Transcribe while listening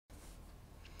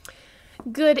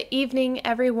Good evening,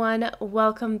 everyone.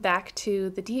 Welcome back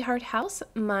to the DeHart house.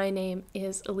 My name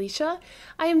is Alicia.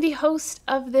 I am the host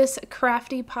of this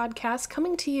crafty podcast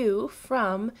coming to you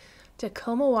from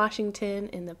Tacoma, Washington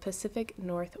in the Pacific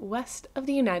Northwest of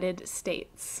the United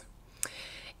States.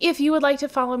 If you would like to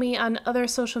follow me on other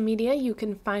social media, you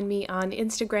can find me on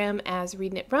Instagram as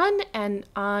ReadKnitRun and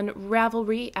on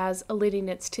Ravelry as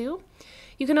AlittyKnitsToo.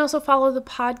 You can also follow the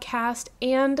podcast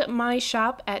and my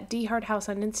shop at DeHart House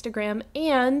on Instagram,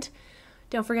 and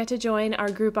don't forget to join our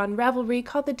group on Ravelry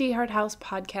called the DeHart House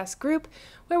Podcast Group,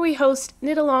 where we host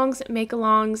knit-alongs,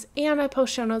 make-alongs, and I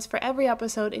post show notes for every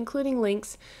episode, including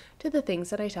links to the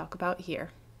things that I talk about here.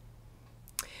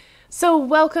 So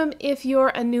welcome if you're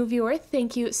a new viewer.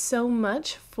 Thank you so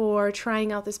much for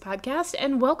trying out this podcast,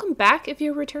 and welcome back if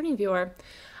you're a returning viewer.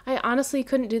 I honestly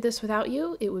couldn't do this without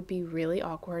you. It would be really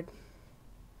awkward.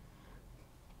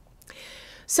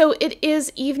 So it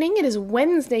is evening. It is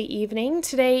Wednesday evening.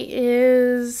 Today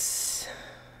is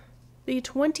the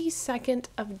 22nd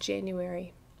of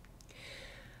January.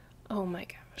 Oh my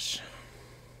gosh.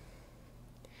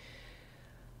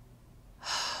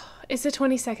 It's the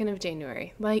 22nd of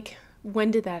January. Like,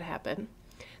 when did that happen?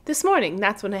 This morning.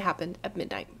 That's when it happened at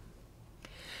midnight.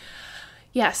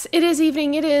 Yes, it is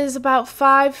evening. It is about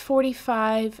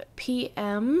 5:45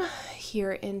 p.m.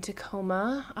 here in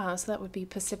Tacoma, so that would be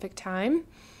Pacific time.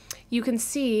 You can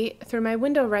see through my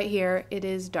window right here, it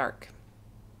is dark.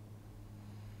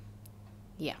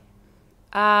 Yeah.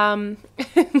 I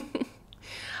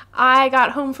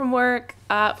got home from work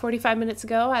 45 minutes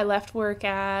ago. I left work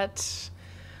at,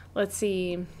 let's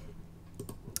see,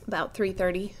 about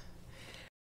 3:30.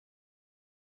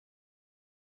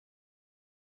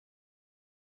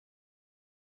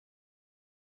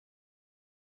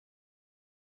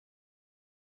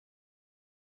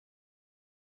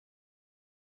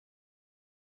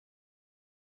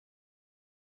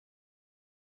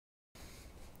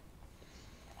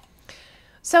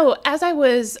 So as I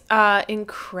was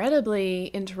incredibly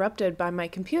interrupted by my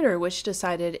computer, which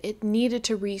decided it needed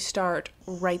to restart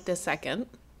right this second.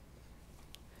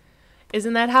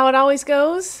 Isn't that how it always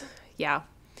goes? Yeah.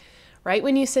 Right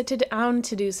when you sit down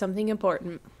to do something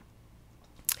important,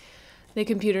 the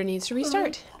computer needs to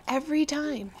restart every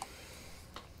time.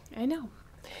 I know.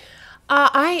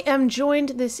 I am joined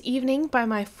this evening by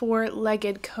my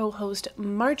four-legged co-host,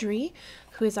 Marjorie,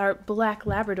 who is our black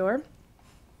Labrador.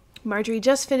 Marjorie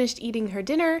just finished eating her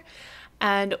dinner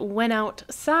and went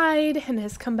outside and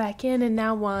has come back in and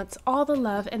now wants all the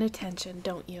love and attention,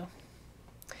 don't you?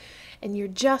 And you're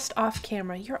just off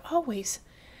camera. You're always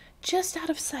just out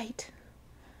of sight.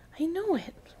 I know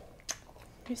it.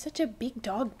 You're such a big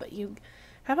dog, but you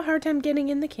have a hard time getting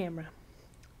in the camera.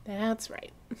 That's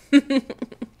right.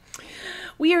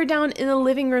 We are down in the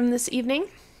living room this evening.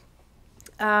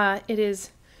 It is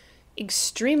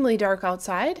extremely dark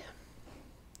outside.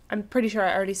 I'm pretty sure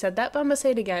I already said that, but I'm going to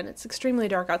say it again. It's extremely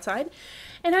dark outside.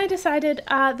 And I decided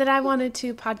that I wanted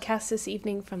to podcast this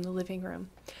evening from the living room.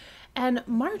 And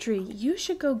Marjorie, you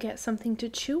should go get something to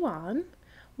chew on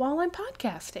while I'm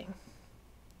podcasting.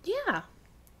 Yeah.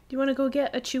 Do you want to go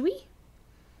get a chewy?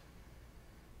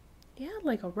 Yeah,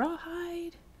 like a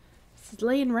rawhide. It's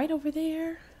laying right over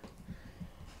there.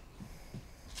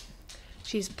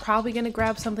 She's probably going to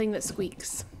grab something that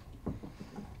squeaks.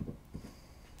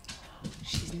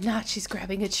 She's not. She's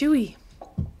grabbing a chewy.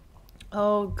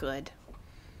 Oh, good.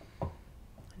 A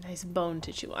nice bone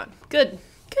to chew on. Good.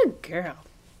 Good girl.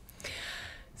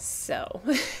 So,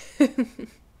 it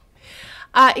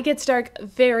gets dark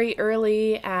very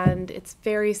early and it's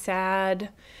very sad.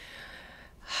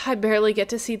 I barely get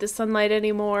to see the sunlight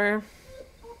anymore.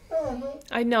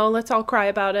 I know. Let's all cry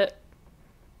about it.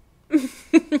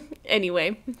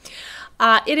 Anyway,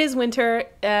 it is winter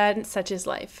and such is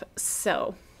life.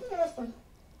 So,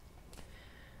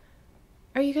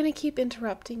 are you going to keep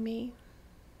interrupting me?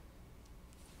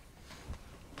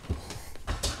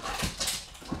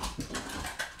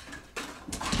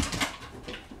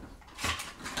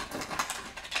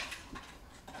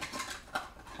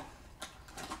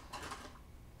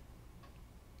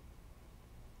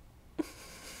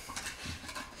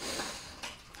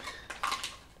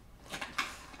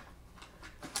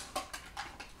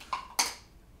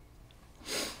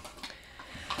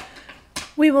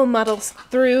 We will muddle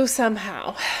through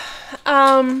somehow.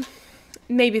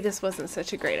 Maybe this wasn't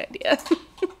such a great idea.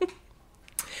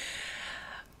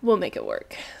 We'll make it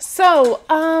work. So,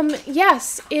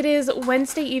 yes, it is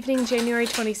Wednesday evening, January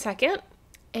 22nd,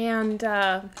 and,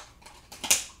 dang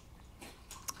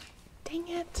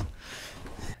it.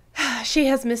 She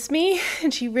has missed me,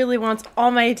 and she really wants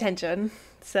all my attention.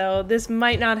 So this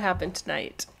might not happen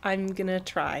tonight. I'm gonna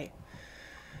try.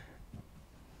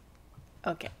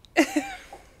 Okay.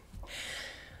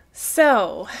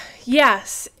 So,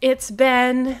 yes, it's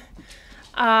been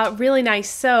really nice.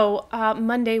 So,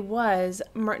 Monday was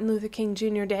Martin Luther King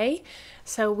Jr. Day.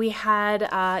 So we had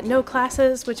no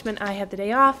classes, which meant I had the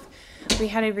day off. We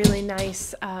had a really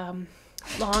nice long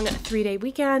 3-day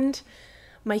weekend.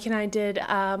 Mike and I did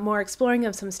more exploring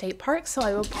of some state parks, so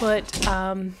I will put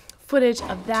footage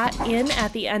of that in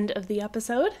at the end of the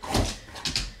episode.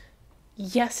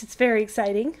 Yes, it's very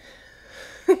exciting.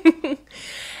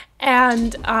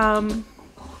 And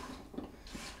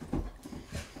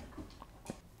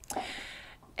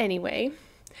anyway,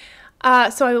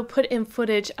 so I will put in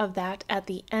footage of that at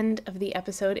the end of the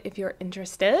episode if you're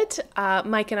interested.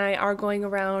 Mike and I are going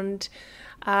around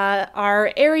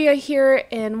our area here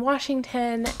in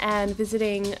Washington and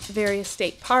visiting various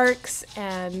state parks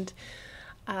and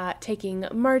taking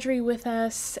Marjorie with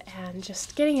us and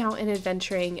just getting out and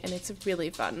adventuring, and it's really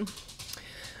fun.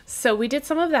 So we did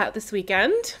some of that this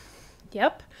weekend.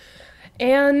 Yep.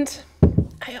 And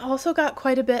I also got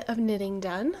quite a bit of knitting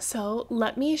done, so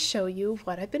let me show you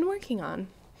what I've been working on.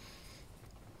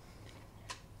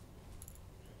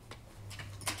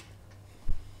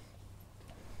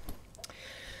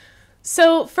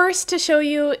 So first to show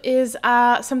you is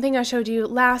something I showed you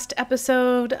last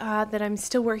episode that I'm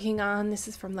still working on. This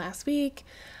is from last week.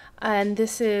 And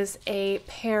this is a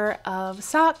pair of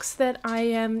socks that I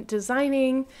am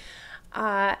designing.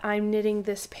 I'm knitting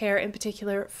this pair in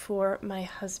particular for my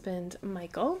husband,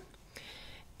 Michael.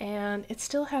 And it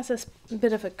still has this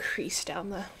bit of a crease down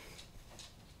the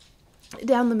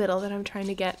middle that I'm trying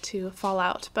to get to fall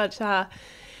out. But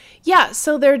yeah,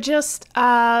 so they're just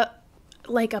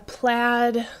like a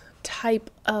plaid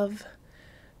type of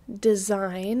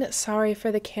design. Sorry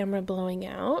for the camera blowing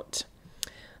out.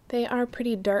 They are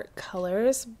pretty dark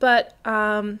colors, but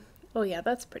oh yeah,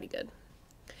 that's pretty good.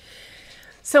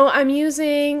 So I'm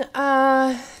using,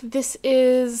 this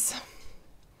is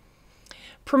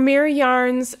Premier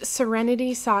Yarn's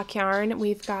Serenity sock yarn.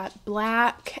 We've got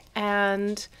black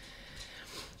and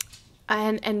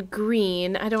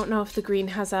green. I don't know if the green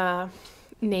has a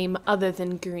name other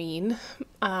than green,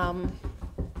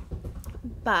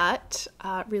 but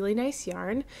really nice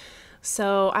yarn.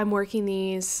 So I'm working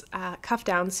these cuff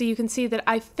down. So you can see that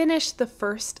I finished the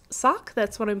first sock.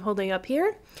 That's what I'm holding up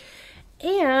here.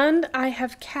 And I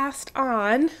have cast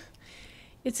on,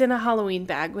 it's in a Halloween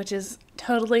bag, which is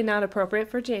totally not appropriate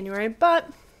for January, but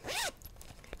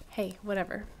hey,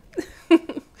 whatever.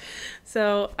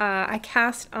 So I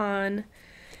cast on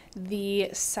the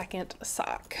second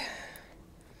sock.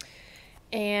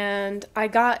 And I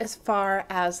got as far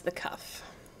as the cuff.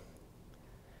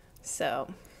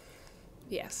 So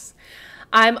yes,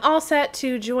 I'm all set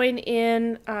to join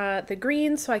in the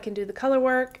green so I can do the color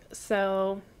work.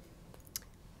 So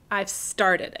I've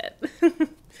started it.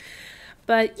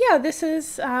 But yeah, this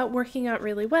is working out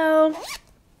really well.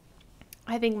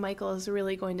 I think Michael is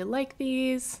really going to like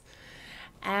these.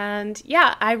 And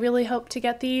yeah, I really hope to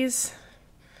get these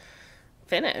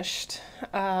finished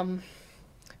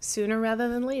sooner rather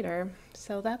than later.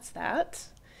 So that's that.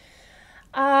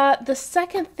 The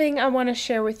second thing I want to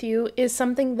share with you is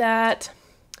something that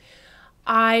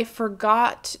I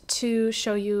forgot to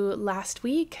show you last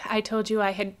week. I told you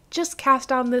I had just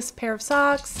cast on this pair of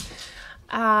socks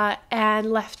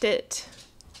and left it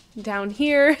down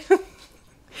here.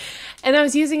 And I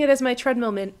was using it as my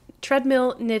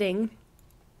treadmill knitting.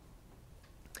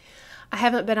 I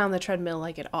haven't been on the treadmill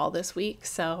like at all this week,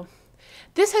 so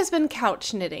this has been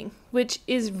couch knitting, which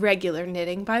is regular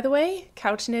knitting, by the way.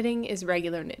 Couch knitting is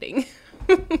regular knitting.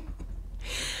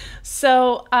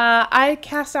 So I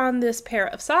cast on this pair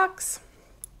of socks,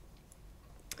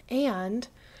 and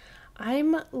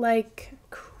I'm like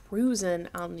cruising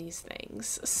on these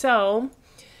things. So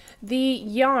the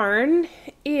yarn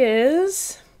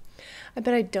is, I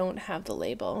bet I don't have the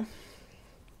label.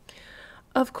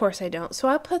 Of course I don't. So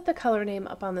I'll put the color name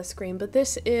up on the screen, but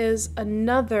this is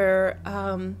another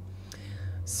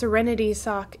Serenity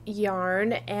sock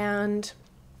yarn, and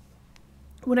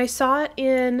when I saw it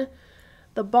in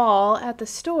the ball at the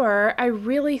store, I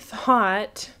really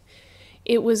thought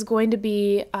it was going to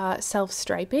be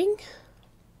self-striping,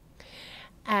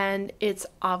 and it's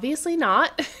obviously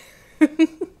not.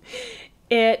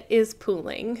 It is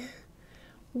pooling,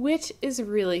 which is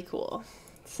really cool.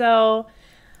 So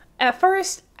at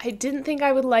first I didn't think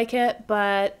I would like it,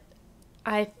 but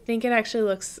I think it actually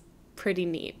looks pretty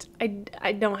neat.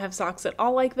 I don't have socks at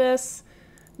all like this.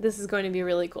 This is going to be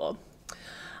really cool.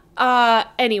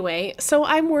 Anyway, so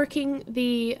I'm working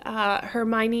the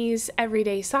Hermione's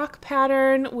Everyday Sock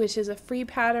pattern, which is a free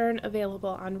pattern available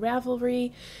on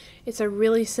Ravelry. It's a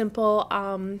really simple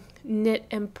knit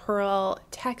and purl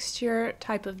texture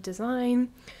type of design.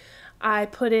 I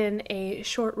put in a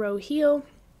short row heel,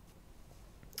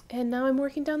 and now I'm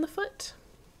working down the foot.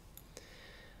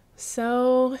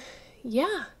 So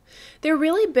yeah, they're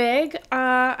really big.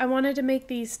 I wanted to make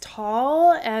these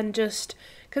tall, and just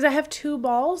because I have 2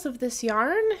 balls of this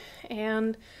yarn,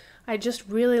 and I just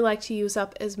really like to use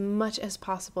up as much as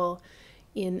possible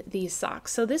in these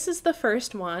socks. So this is the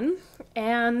first one,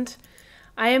 and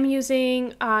I am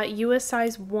using US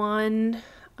size 1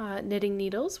 knitting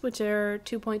needles, which are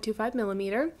 2.25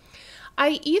 millimeter.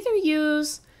 I either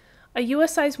use a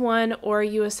US size 1 or a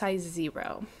US size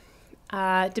 0,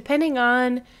 depending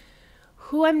on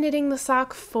who I'm knitting the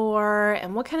sock for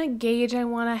and what kind of gauge I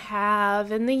want to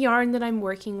have and the yarn that I'm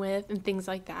working with and things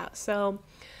like that. So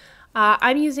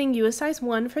I'm using US size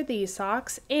 1 for these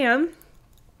socks, and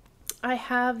I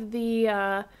have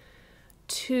the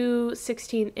 2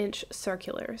 16-inch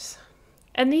circulars.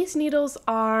 And these needles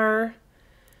are,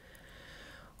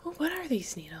 oh, what are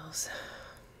these needles?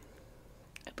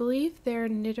 I believe they're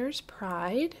Knitter's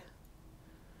Pride.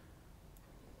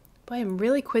 Boy, I'm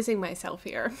really quizzing myself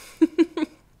here.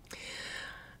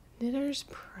 Knitter's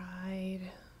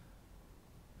Pride.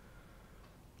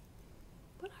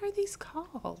 What are these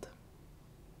called?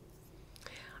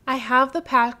 I have the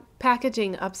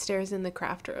packaging upstairs in the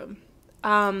craft room.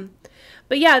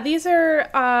 But yeah, these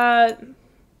are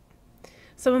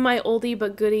some of my oldie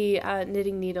but goodie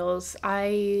knitting needles.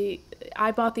 I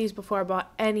bought these before I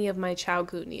bought any of my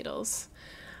ChowGoo needles.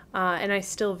 And I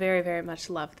still very, very much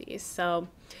love these. So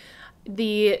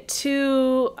the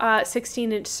 2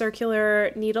 16-inch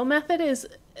circular needle method is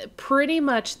pretty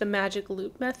much the magic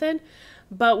loop method,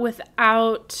 but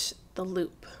without the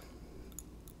loop,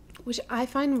 which I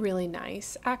find really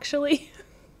nice, actually.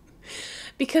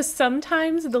 Because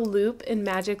sometimes the loop in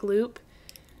magic loop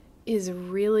is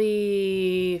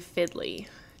really fiddly.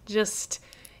 Just,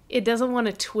 it doesn't want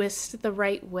to twist the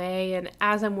right way, and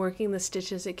as I'm working the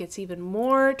stitches it gets even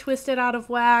more twisted out of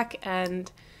whack,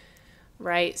 and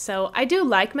right, so I do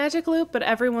like magic loop, but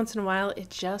every once in a while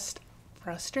it just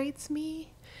frustrates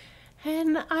me,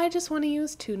 and I just want to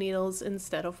use 2 needles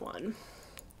instead of 1.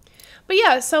 But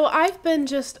yeah, so I've been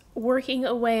just working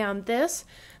away on this.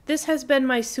 This has been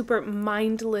my super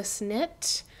mindless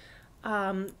knit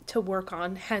to work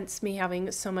on, hence me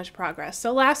having so much progress.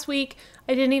 So last week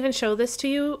I didn't even show this to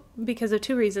you because of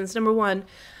 2 reasons. Number 1,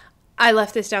 I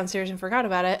left this downstairs and forgot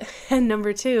about it. And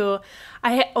number 2,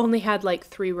 I only had like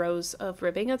 3 rows of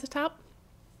ribbing at the top,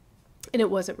 and it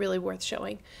wasn't really worth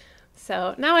showing.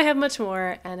 So now I have much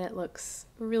more, and it looks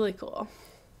really cool.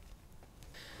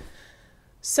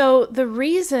 So the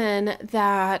reason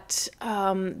that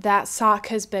that sock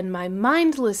has been my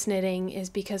mindless knitting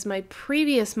is because my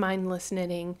previous mindless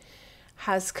knitting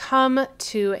has come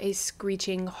to a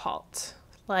screeching halt.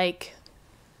 Like,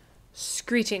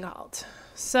 screeching halt.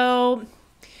 So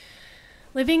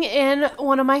living in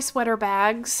one of my sweater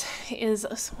bags is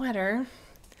a sweater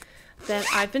that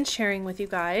I've been sharing with you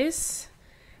guys,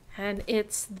 and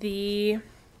it's the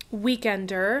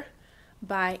Weekender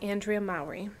by Andrea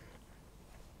Mowry.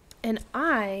 And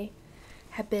I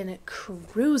have been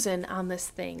cruising on this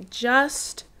thing,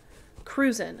 just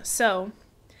cruising. So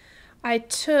I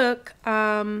took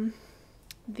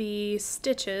the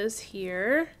stitches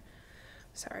here.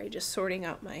 Sorry, just sorting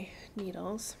out my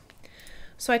needles.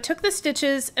 So I took the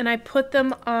stitches and I put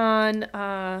them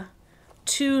on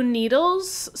 2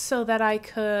 needles so that I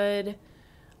could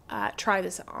try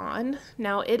this on.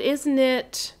 Now it is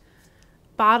knit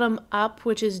bottom up,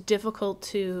 which is difficult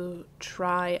to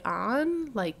try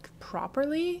on like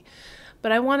properly,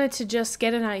 but I wanted to just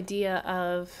get an idea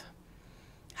of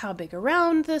how big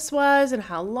around this was and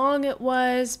how long it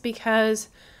was, because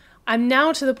I'm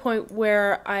now to the point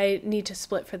where I need to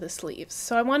split for the sleeves.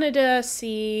 So I wanted to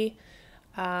see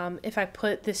if I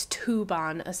put this tube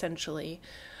on, essentially,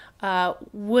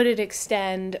 would it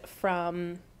extend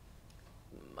from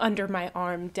under my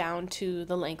arm down to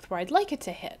the length where I'd like it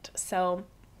to hit. So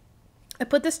I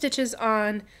put the stitches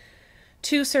on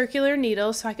 2 circular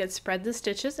needles so I could spread the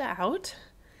stitches out,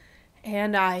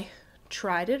 and I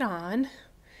tried it on,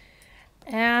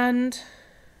 and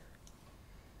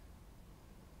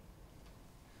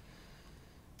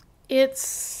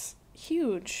it's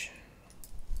huge.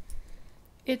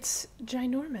 It's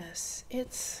ginormous.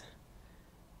 It's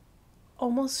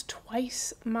almost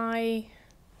twice my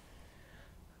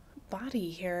body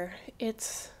here.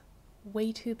 It's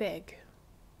way too big.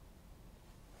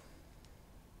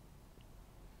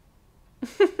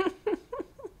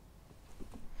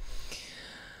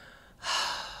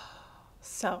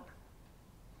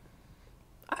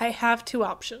 I have two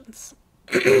options.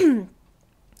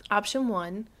 Option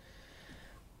one,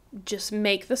 just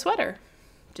make the sweater.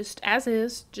 Just as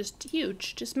is, just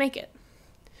huge, just make it.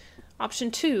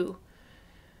 Option two,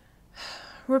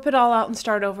 rip it all out and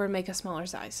start over and make a smaller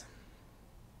size.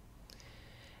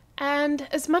 And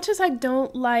as much as I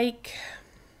don't like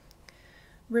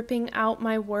ripping out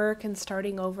my work and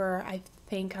starting over, I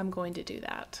think I'm going to do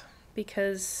that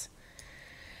because,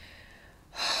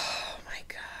 oh my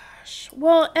gosh.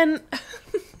 Well, and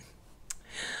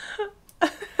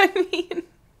I mean,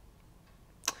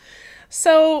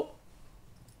 so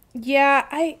yeah,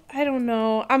 I don't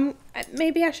know.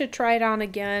 Maybe I should try it on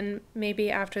again. Maybe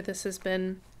after this has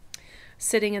been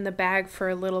sitting in the bag for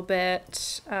a little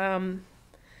bit.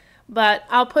 But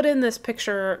I'll put in this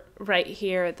picture right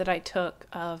here that I took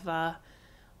of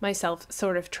myself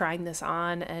sort of trying this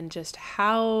on and just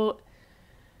how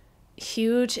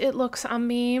huge it looks on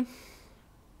me.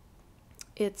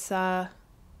 It's not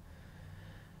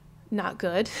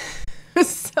good.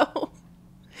 So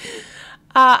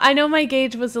I know my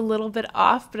gauge was a little bit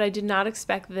off, but I did not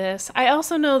expect this. I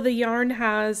also know the yarn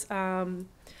has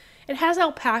it has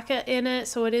alpaca in it,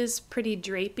 so it is pretty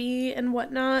drapey and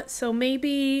whatnot. So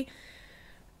maybe,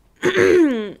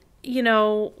 you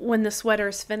know, when the sweater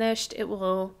is finished, it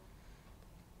will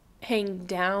hang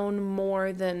down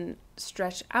more than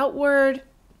stretch outward.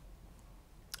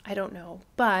 I don't know.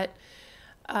 But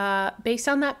based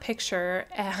on that picture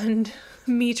and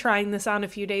me trying this on a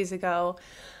few days ago,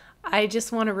 I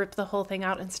just want to rip the whole thing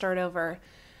out and start over,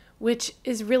 which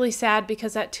is really sad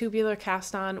because that tubular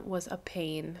cast on was a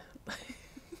pain.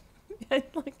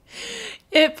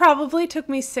 It probably took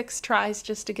me 6 tries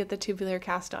just to get the tubular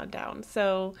cast on down.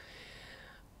 So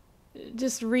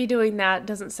just redoing that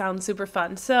doesn't sound super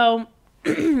fun. So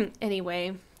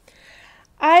anyway,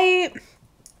 I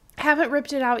haven't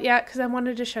ripped it out yet because I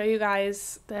wanted to show you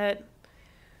guys that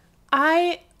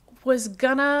I was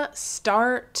gonna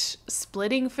start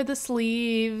splitting for the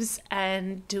sleeves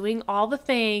and doing all the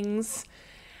things.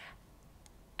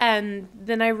 And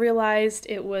then I realized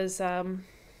it was, it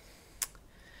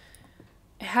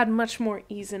had much more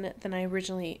ease in it than I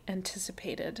originally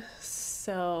anticipated.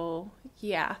 So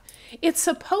yeah, it's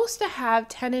supposed to have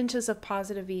 10 inches of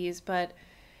positive ease, but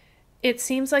it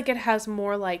seems like it has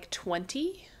more like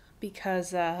 20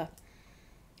 because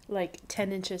like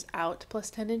 10 inches out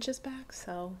plus 10 inches back.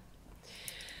 So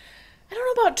I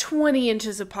don't know about 20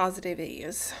 inches of positive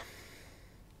ease.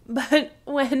 But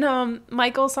when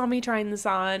Michael saw me trying this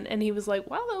on and he was like,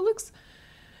 wow, that looks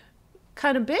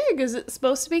kind of big. Is it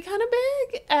supposed to be kind of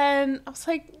big? And I was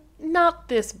like, not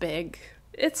this big.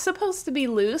 It's supposed to be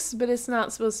loose, but it's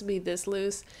not supposed to be this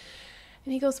loose.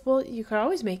 And he goes, well, you could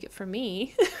always make it for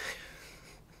me.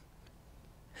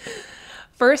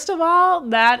 First of all,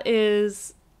 that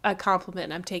is a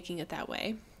compliment. I'm taking it that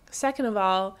way. Second of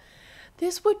all,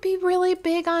 this would be really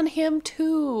big on him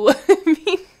too. I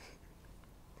mean,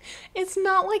 it's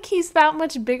not like he's that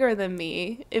much bigger than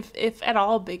me, if at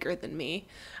all bigger than me.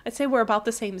 I'd say we're about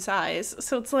the same size.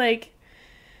 So it's like,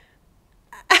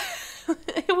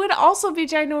 it would also be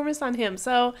ginormous on him.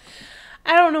 So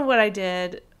I don't know what I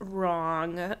did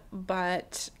wrong,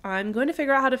 but I'm going to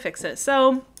figure out how to fix it.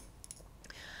 So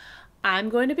I'm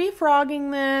going to be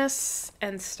frogging this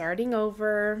and starting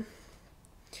over.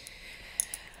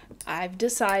 I've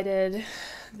decided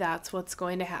that's what's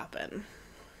going to happen.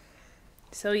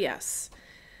 So yes,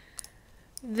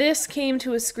 this came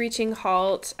to a screeching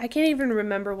halt. I can't even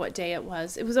remember what day it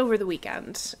was. It was over the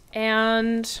weekend.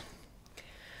 And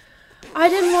I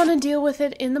didn't want to deal with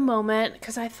it in the moment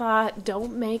because I thought,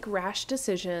 don't make rash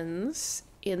decisions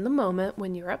in the moment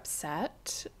when you're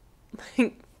upset.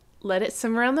 Let it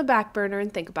simmer on the back burner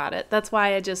and think about it. That's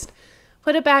why I just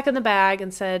put it back in the bag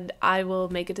and said, I will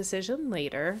make a decision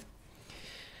later.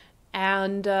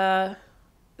 And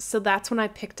so that's when I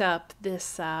picked up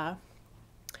this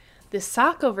this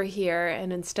sock over here,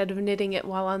 and instead of knitting it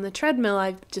while on the treadmill,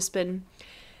 I've just been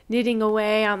knitting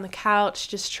away on the couch,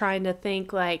 just trying to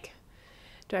think like,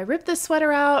 do I rip this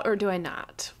sweater out or do I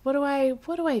not? What do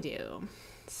I do?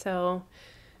 So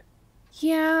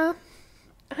yeah,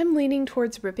 I'm leaning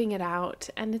towards ripping it out,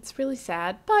 and it's really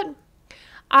sad, but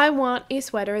I want a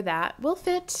sweater that will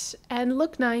fit and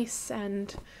look nice,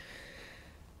 and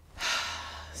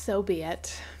so be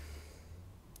it.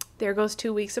 There goes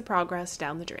 2 weeks of progress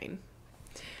down the drain.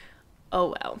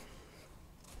 Oh well.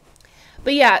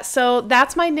 But yeah, so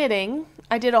that's my knitting.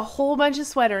 I did a whole bunch of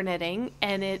sweater knitting,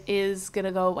 and it is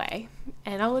gonna go away.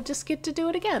 And I will just get to do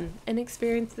it again and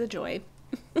experience the joy.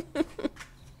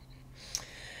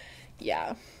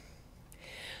 Yeah.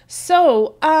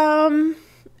 So,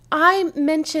 I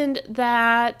mentioned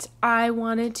that I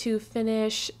wanted to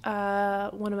finish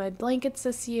one of my blankets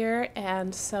this year,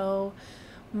 and so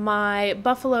my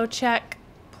buffalo check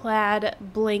plaid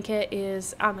blanket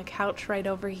is on the couch right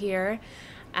over here,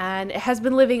 and it has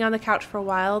been living on the couch for a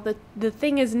while. The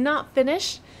thing is not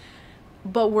finished,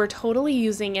 but we're totally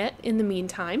using it in the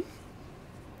meantime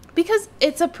because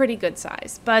it's a pretty good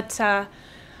size. But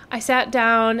I sat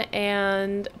down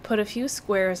and put a few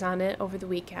squares on it over the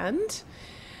weekend.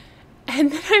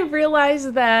 And then I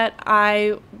realized that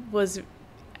I was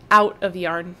out of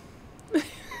yarn.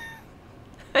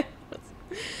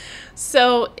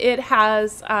 So it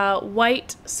has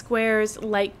white squares,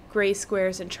 light gray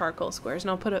squares, and charcoal squares. And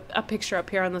I'll put a picture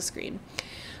up here on the screen.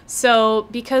 So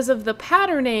because of the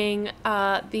patterning,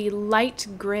 the light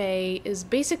gray is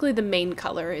basically the main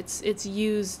color. It's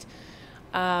used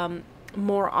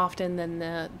more often than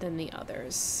the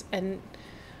others. And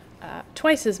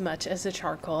twice as much as the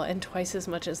charcoal and twice as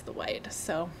much as the white.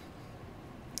 So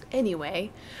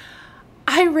anyway,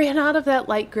 I ran out of that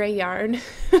light gray yarn.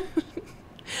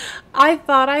 I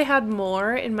thought I had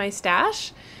more in my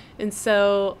stash, and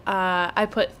so I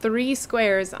put 3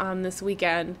 squares on this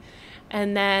weekend,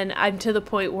 and then I'm to the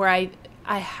point where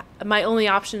my only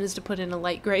option is to put in a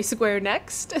light gray square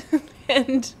next,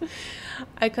 and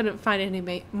I couldn't find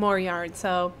any more yarn,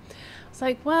 so it's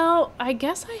like, well, I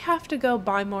guess I have to go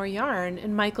buy more yarn.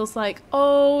 And Michael's like,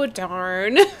 oh,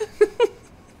 darn.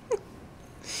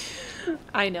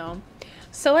 I know.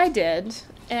 So I did.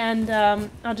 And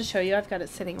I'll just show you. I've got it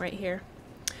sitting right here.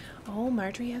 Oh,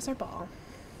 Marjorie has her ball.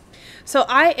 So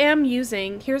I am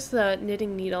using, here's the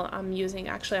knitting needle I'm using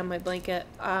actually on my blanket.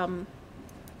 I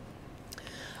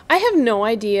have no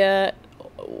idea.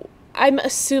 I'm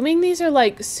assuming these are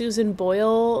like Susan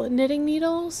Boyle knitting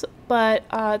needles, but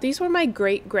these were my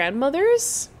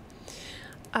great-grandmother's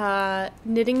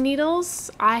knitting needles.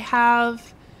 I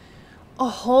have a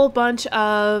whole bunch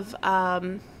of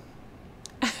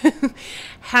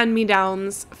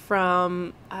hand-me-downs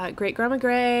from Great-Grandma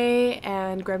Gray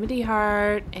and Grandma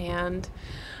DeHart, and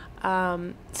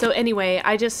so anyway,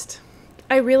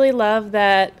 I really love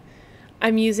that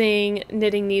I'm using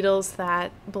knitting needles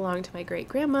that belong to my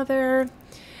great-grandmother.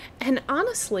 And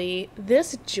honestly,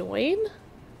 this join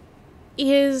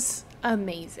is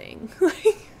amazing.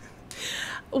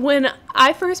 When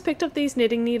I first picked up these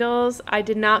knitting needles, I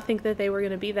did not think that they were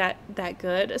going to be that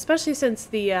good, especially since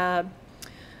the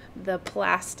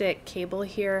plastic cable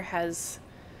here has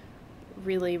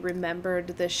really remembered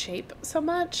the shape so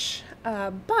much.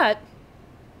 But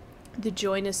the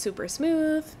join is super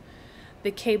smooth. The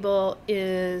cable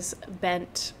is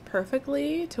bent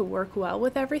perfectly to work well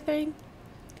with everything.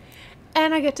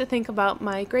 And I get to think about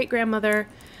my great-grandmother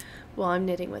while I'm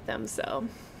knitting with them, so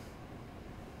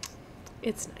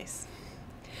it's nice.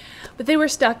 But they were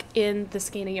stuck in the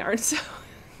skein of yarn, so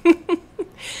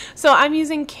so I'm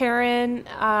using Karen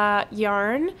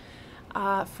yarn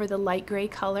for the light gray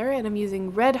color, and I'm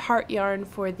using Red Heart yarn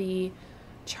for the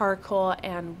charcoal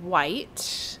and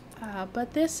white.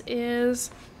 But this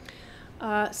is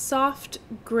soft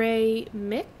gray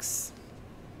mix.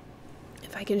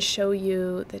 If I can show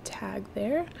you the tag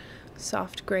there,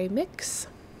 soft gray mix.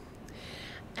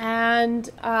 And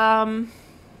the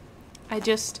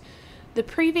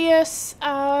previous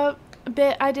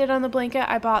bit I did on the blanket,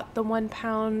 I bought the 1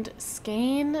 pound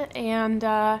skein, and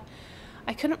I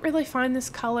couldn't really find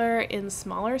this color in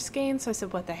smaller skeins, so I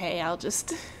said, what the hey,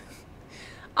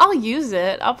 I'll use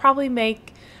it.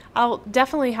 I'll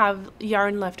definitely have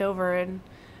yarn left over, and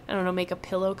I don't know, make a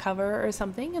pillow cover or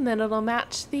something, and then it'll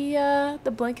match the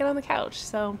blanket on the couch.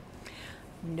 So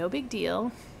no big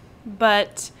deal.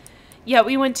 But yeah,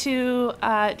 we went to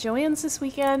Joann's this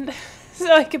weekend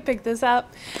so I could pick this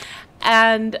up,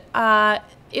 and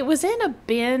it was in a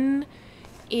bin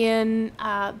in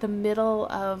the middle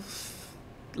of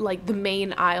like the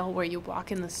main aisle where you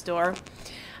walk in the store.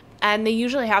 And they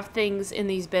usually have things in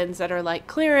these bins that are like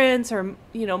clearance or,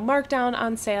 you know, marked down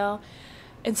on sale.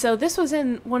 And so this was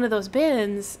in one of those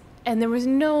bins, and there was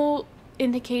no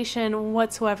indication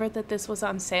whatsoever that this was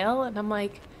on sale. And I'm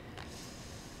like,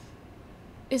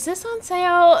 is this on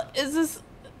sale? Is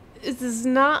this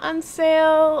not on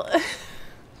sale?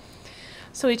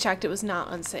 So we checked, it was not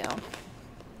on sale.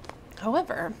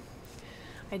 However,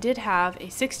 I did have a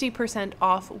 60%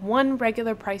 off one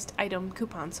regular priced item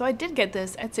coupon, so I did get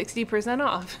this at 60%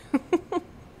 off.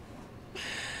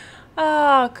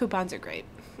 Oh, coupons are great.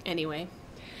 Anyway,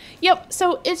 yep,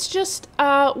 so it's just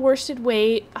worsted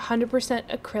weight, 100%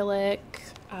 acrylic.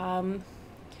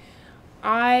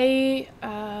 I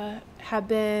have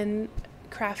been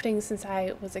crafting since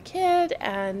I was a kid,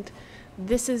 and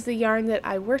This is the yarn that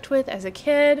I worked with as a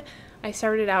kid. I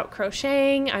started out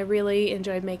crocheting. I really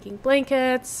enjoyed making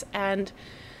blankets, and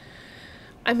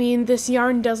I mean, this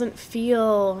yarn doesn't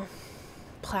feel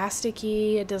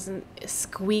plasticky. It doesn't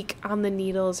squeak on the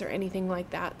needles or anything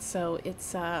like that. So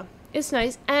it's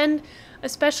nice, and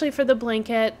especially for the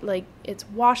blanket, like, it's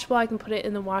washable. I can put it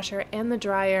in the washer and the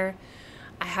dryer.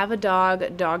 I have a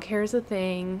dog. Dog hair is a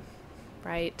thing,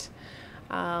 right?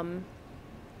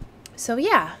 So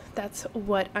yeah, that's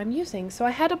what I'm using. So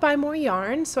I had to buy more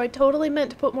yarn. So I totally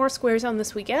meant to put more squares on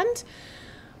this weekend,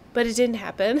 but it didn't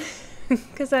happen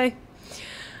because I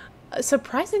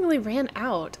surprisingly ran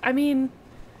out. I mean,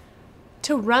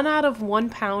 to run out of 1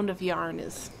 pound of yarn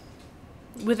is,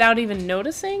 without even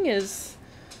noticing, is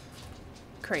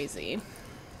crazy.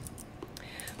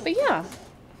 But yeah.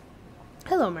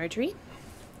 Hello, Marjorie.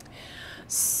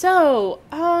 So,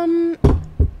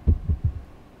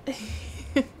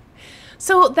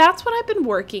 so that's what I've been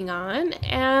working on,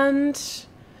 and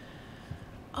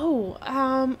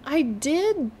I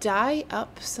did dye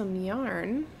up some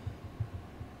yarn.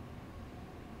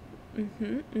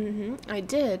 I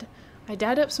did. I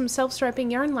dyed up some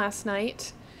self-striping yarn last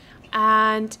night,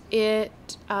 and it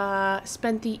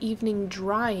spent the evening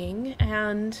drying,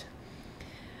 and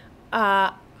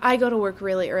I go to work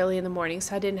really early in the morning,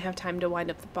 so I didn't have time to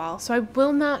wind up the ball. So I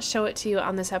will not show it to you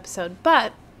on this episode,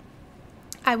 but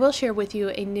I will share with you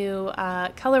a new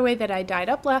colorway that I dyed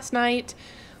up last night.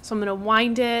 So I'm going to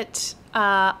wind it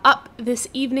up this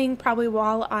evening, probably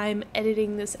while I'm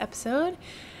editing this episode,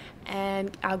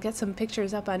 and I'll get some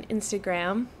pictures up on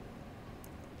Instagram.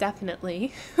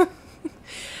 Definitely.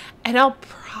 And I'll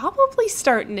probably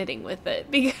start knitting with it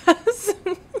because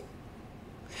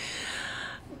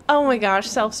oh my gosh,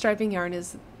 self-striping yarn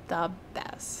is the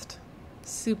best.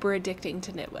 Super addicting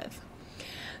to knit with.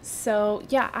 So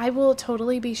yeah, I will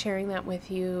totally be sharing that with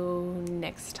you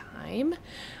next time.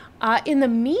 In the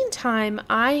meantime,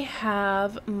 I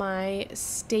have my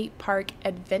state park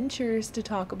adventures to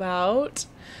talk about.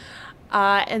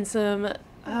 And some,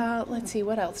 let's see,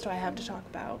 what else do I have to talk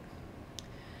about?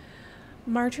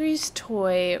 Marjorie's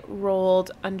toy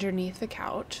rolled underneath the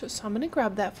couch, so I'm going to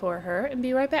grab that for her and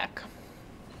be right back.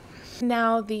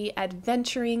 Now the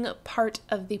adventuring part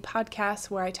of the podcast,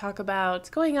 where I talk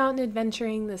about going out and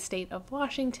adventuring the state of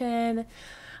Washington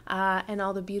and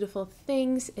all the beautiful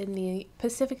things in the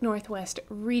Pacific Northwest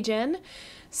region.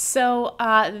 So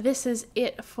this is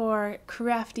it for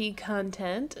crafty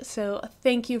content. So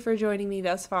thank you for joining me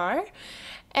thus far.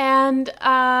 And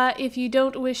if you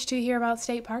don't wish to hear about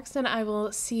state parks, then I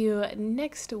will see you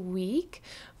next week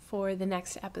for the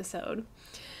next episode.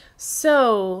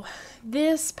 So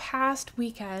this past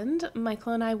weekend,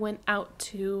 Michael and I went out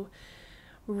to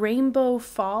Rainbow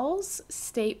Falls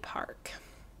State Park.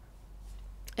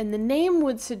 And the name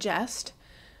would suggest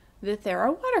that there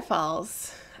are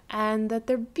waterfalls and that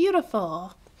they're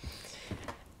beautiful.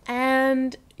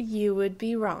 And you would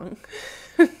be wrong.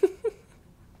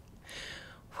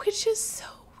 Which is so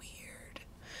weird.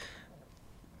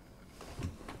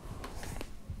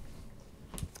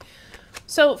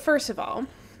 So first of all,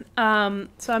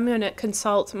 so I'm going to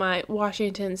consult my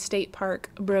Washington State Park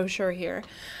brochure here.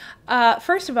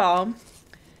 First of all,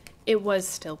 it was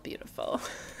still beautiful.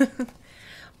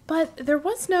 But there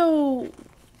was no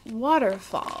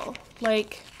waterfall.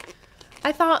 Like,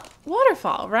 I thought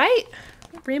waterfall, right?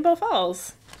 Rainbow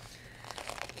Falls.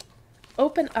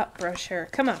 Open up brochure.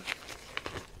 Come on.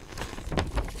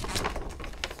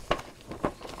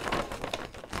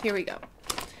 Here we go.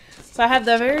 So I have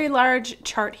the very large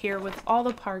chart here with all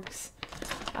the parks,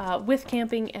 with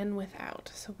camping and without.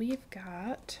 So we've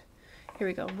got, here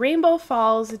we go. Rainbow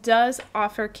Falls does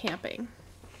offer camping.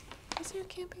 Is there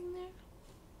camping there?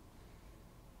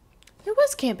 There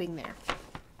was camping there.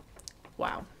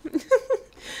 Wow.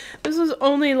 This was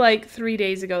only like 3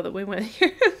 days ago that we went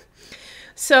here.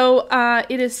 So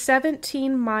it is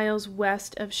 17 miles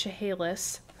west of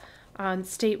Chehalis on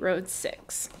State Road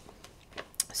 6.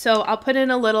 So I'll put in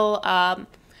a little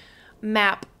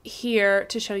map here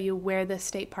to show you where the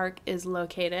state park is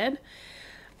located.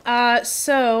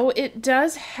 So it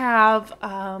does have,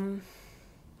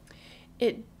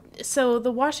 so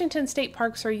the Washington State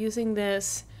Parks are using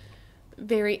this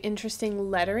very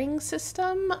interesting lettering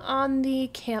system on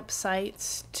the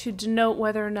campsites to denote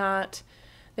whether or not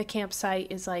the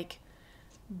campsite is like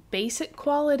basic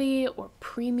quality or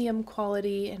premium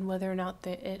quality, and whether or not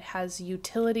it has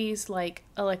utilities like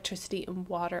electricity and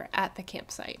water at the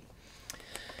campsite.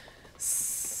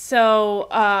 So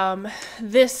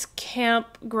this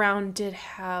campground did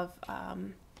have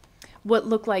what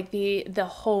looked like the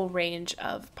whole range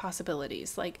of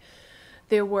possibilities. Like,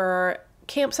 there were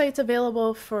campsites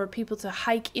available for people to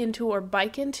hike into or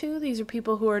bike into. These are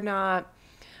people who are not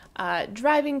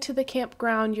driving to the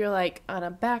campground. You're like on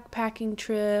a backpacking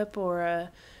trip or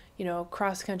a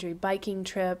cross-country biking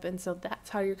trip, and so that's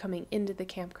how you're coming into the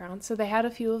campground. So they had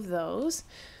a few of those.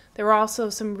 There were also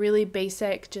some really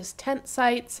basic just tent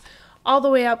sites, all the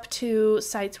way up to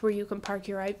sites where you can park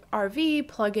your RV,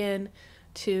 plug in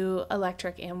to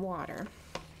electric and water.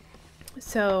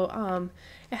 So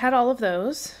it had all of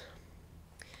those.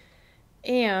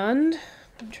 And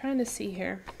I'm trying to see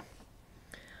here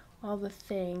all the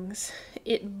things.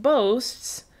 It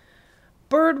boasts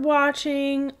bird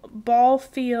watching, ball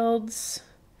fields.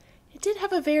 It did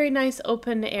have a very nice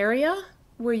open area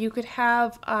where you could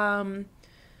have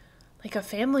like a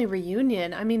family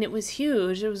reunion. I mean, it was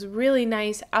huge. It was a really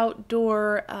nice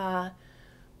outdoor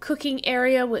cooking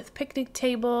area with picnic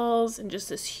tables and just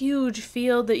this huge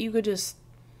field that you could just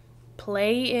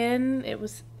play in. It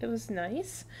was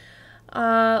nice.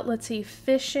 Let's see,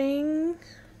 fishing.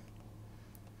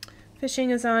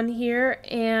 Fishing is on here,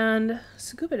 and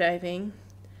scuba diving,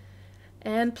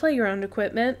 and playground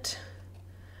equipment,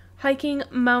 hiking,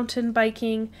 mountain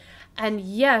biking, and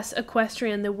yes,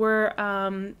 equestrian. There were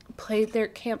their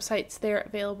campsites there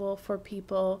available for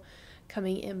people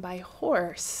coming in by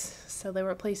horse. So there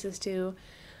were places to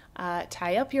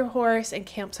tie up your horse and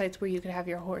campsites where you could have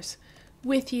your horse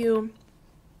with you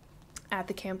at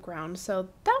the campground. So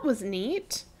that was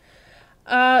neat.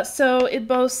 So it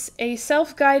boasts a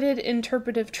self-guided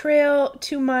interpretive trail,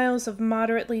 2 miles of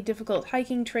moderately difficult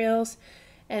hiking trails,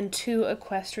 and 2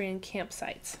 equestrian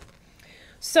campsites.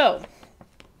 So,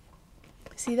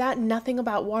 see that? Nothing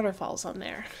about waterfalls on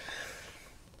there.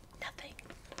 Nothing.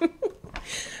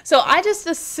 So I just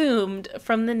assumed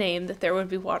from the name that there would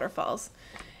be waterfalls,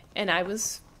 and I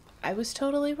was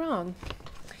totally wrong.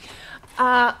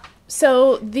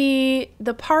 So the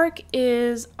park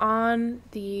is on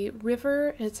the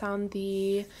river. It's on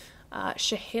the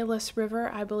Chehalis River,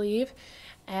 I believe,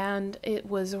 and it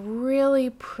was really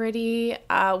pretty.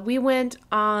 We went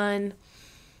on,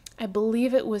 I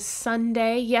believe it was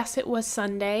Sunday. Yes, it was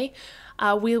Sunday.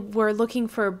 We were looking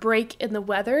for a break in the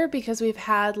weather because we've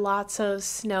had lots of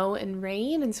snow and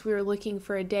rain, and so we were looking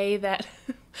for a day that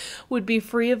would be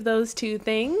free of those two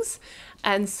things,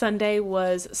 and Sunday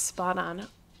was spot on.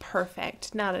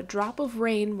 Perfect. Not a drop of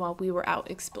rain while we were out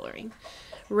exploring.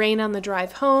 Rain on the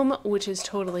drive home, which is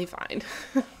totally fine.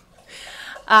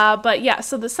 But yeah,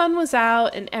 so the sun was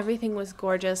out and everything was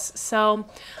gorgeous. So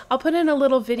I'll put in a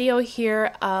little video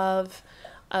here of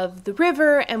the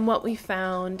river and what we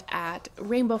found at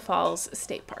Rainbow Falls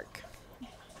State Park.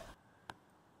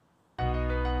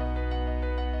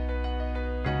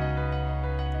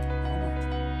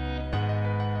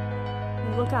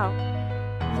 Look out.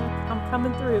 I'm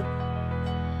coming through.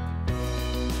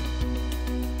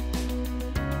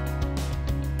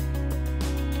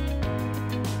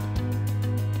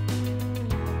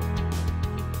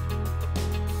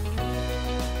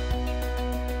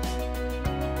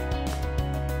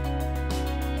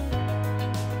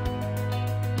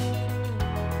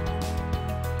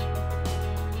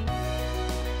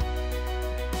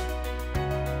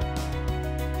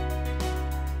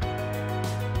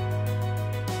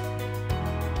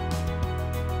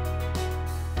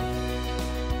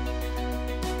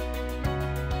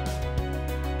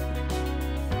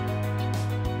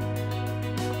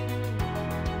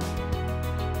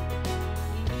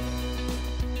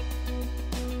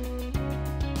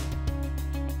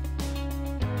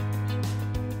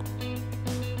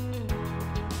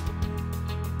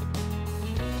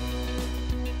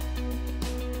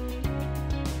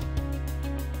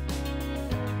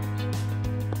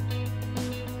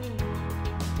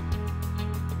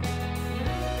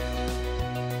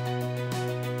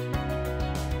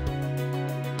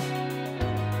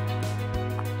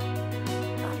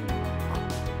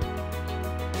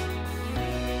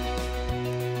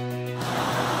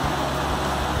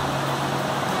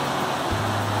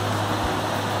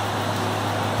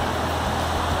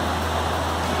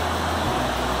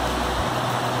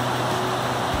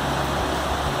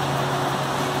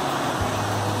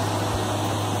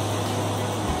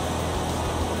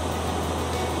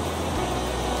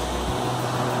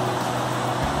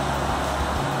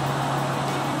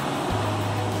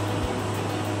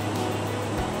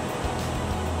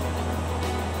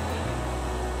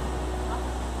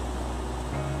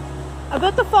 I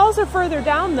bet the falls are further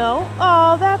down though.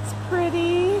 Oh, that's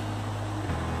pretty.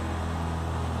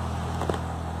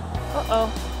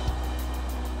 Uh-oh.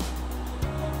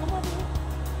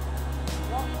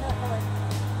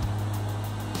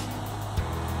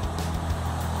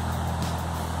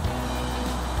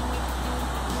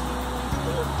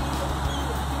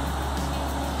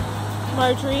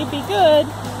 Marjorie, be good.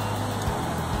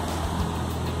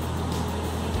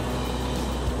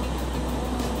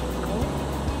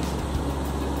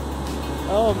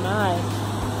 Oh my.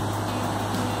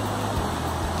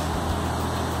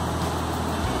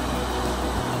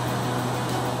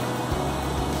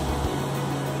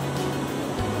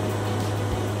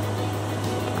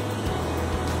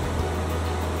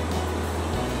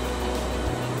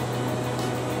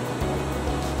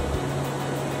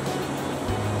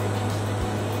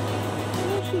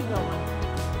 Where's she going?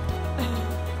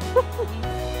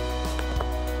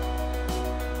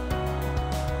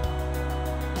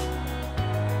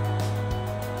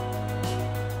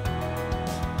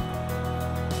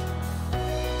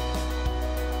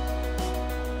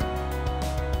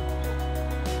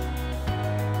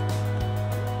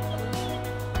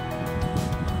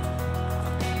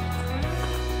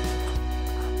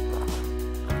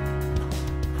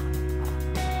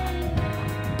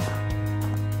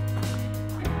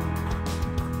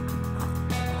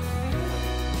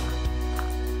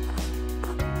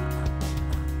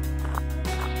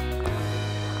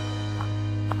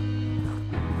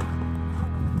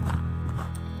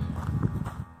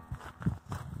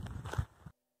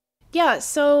 Yeah,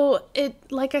 so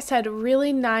like I said,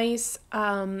 really nice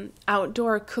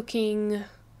outdoor cooking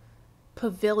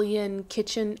pavilion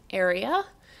kitchen area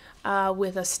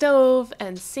with a stove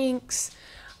and sinks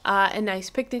and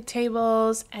nice picnic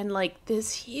tables and like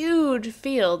this huge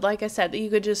field, like I said, that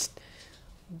you could just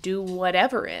do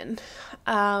whatever in.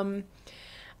 And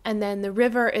then the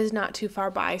river is not too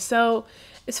far by. So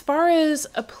as far as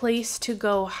a place to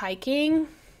go hiking,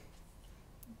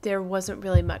 there wasn't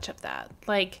really much of that.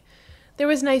 Like, there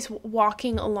was nice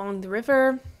walking along the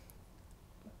river,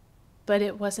 but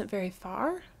it wasn't very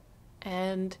far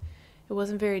and it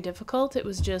wasn't very difficult. It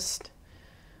was just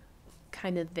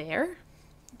kind of there.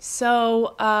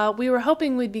 So we were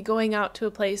hoping we'd be going out to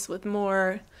a place with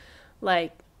more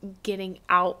like getting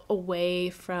out away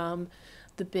from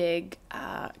the big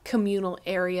communal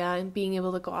area and being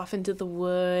able to go off into the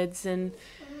woods and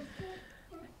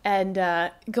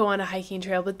go on a hiking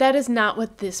trail, but that is not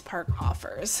what this park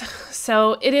offers.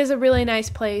 So it is a really nice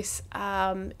place.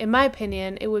 In my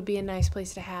opinion, it would be a nice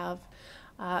place to have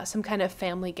some kind of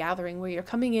family gathering where you're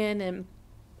coming in and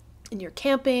you're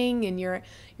camping and you're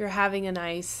having a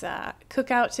nice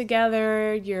cookout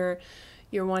together. You're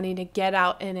wanting to get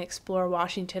out and explore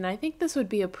Washington. I think this would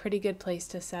be a pretty good place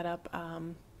to set up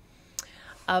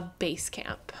a base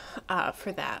camp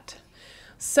for that.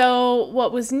 So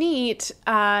what was neat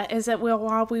is that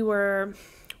while we were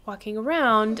walking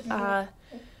around, Marjorie,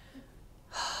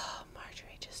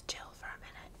 just chill for a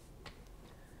minute.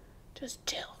 Just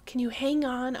chill. Can you hang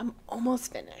on? I'm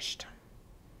almost finished.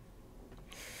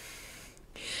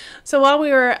 So while we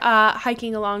were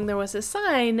hiking along, there was a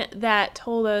sign that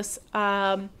told us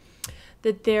that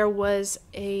there was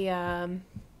a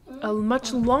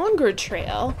much longer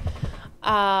trail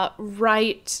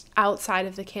right outside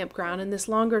of the campground, and this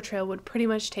longer trail would pretty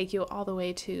much take you all the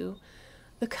way to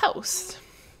the coast,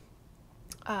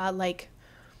 like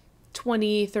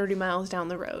 20-30 miles down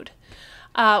the road,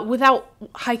 without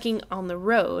hiking on the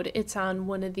road. It's on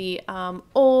one of the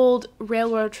old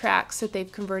railroad tracks that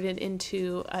they've converted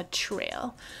into a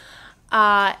trail.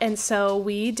 And so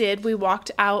we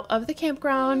walked out of the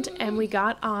campground and we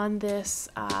got on this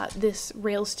this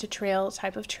rails to trail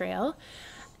type of trail.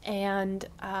 And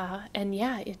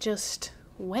yeah, it just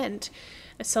went.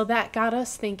 So that got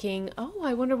us thinking, oh,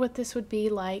 I wonder what this would be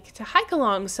like to hike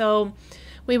along. So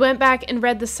we went back and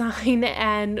read the sign,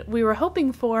 and we were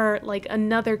hoping for like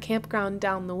another campground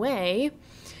down the way.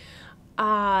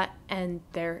 And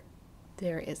there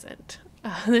isn't.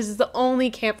 This is the only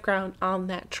campground on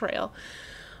that trail.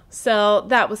 So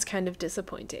that was kind of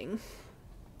disappointing.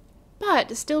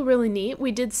 But still really neat.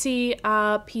 We did see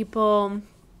people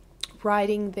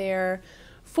riding their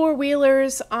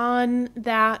four-wheelers on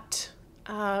that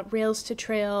rails to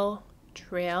trail.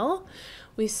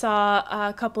 We saw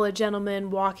a couple of gentlemen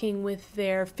walking with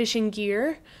their fishing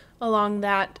gear along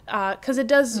that, because it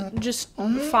does just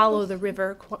follow the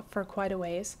river for quite a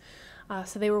ways.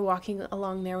 So they were walking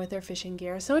along there with their fishing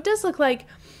gear. So it does look like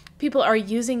people are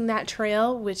using that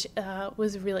trail, which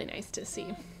was really nice to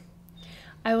see.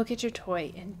 I will get your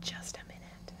toy in just a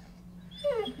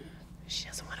minute. She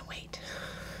doesn't want to wait.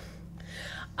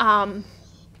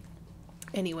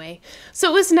 Anyway, so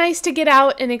it was nice to get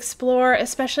out and explore,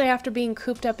 especially after being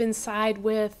cooped up inside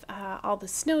with all the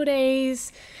snow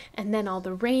days and then all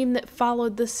the rain that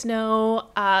followed the snow.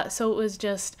 So it was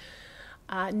just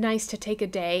nice to take a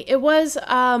day. It was,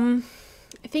 I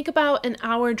think, about an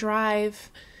hour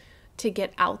drive to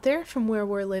get out there from where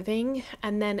we're living,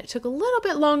 and then it took a little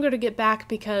bit longer to get back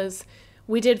because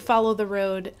we did follow the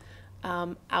road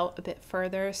out a bit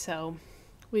further, so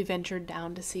we ventured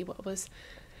down to see what was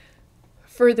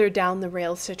further down the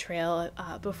rails to trail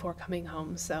before coming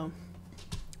home. So,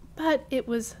 but it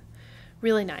was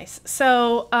really nice.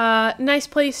 So, nice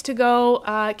place to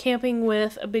go camping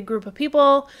with a big group of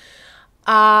people.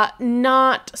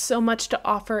 Not so much to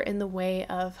offer in the way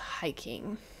of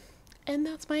hiking. And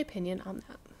that's my opinion on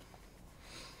that.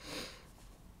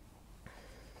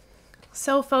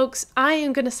 So folks, I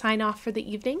am going to sign off for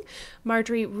the evening.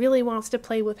 Marjorie really wants to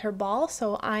play with her ball,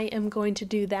 so I am going to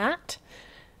do that.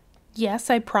 Yes,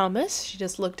 I promise. She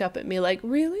just looked up at me like,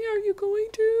 really? Are you going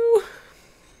to?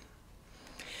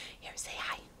 Here, say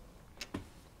hi.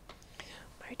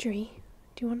 Marjorie,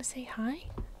 do you want to say hi?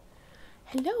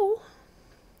 Hello?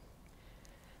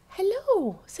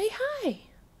 Hello, say hi.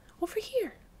 Over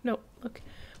here. No, look.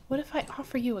 What if I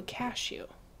offer you a cashew?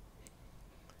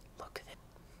 Look at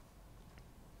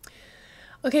it.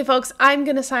 Okay, folks, I'm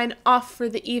going to sign off for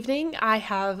the evening. I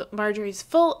have Marjorie's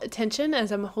full attention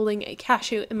as I'm holding a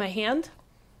cashew in my hand.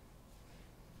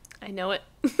 I know it.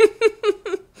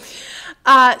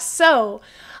 So,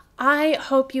 I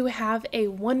hope you have a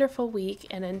wonderful week,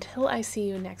 and until I see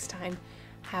you next time,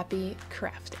 happy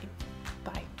crafting.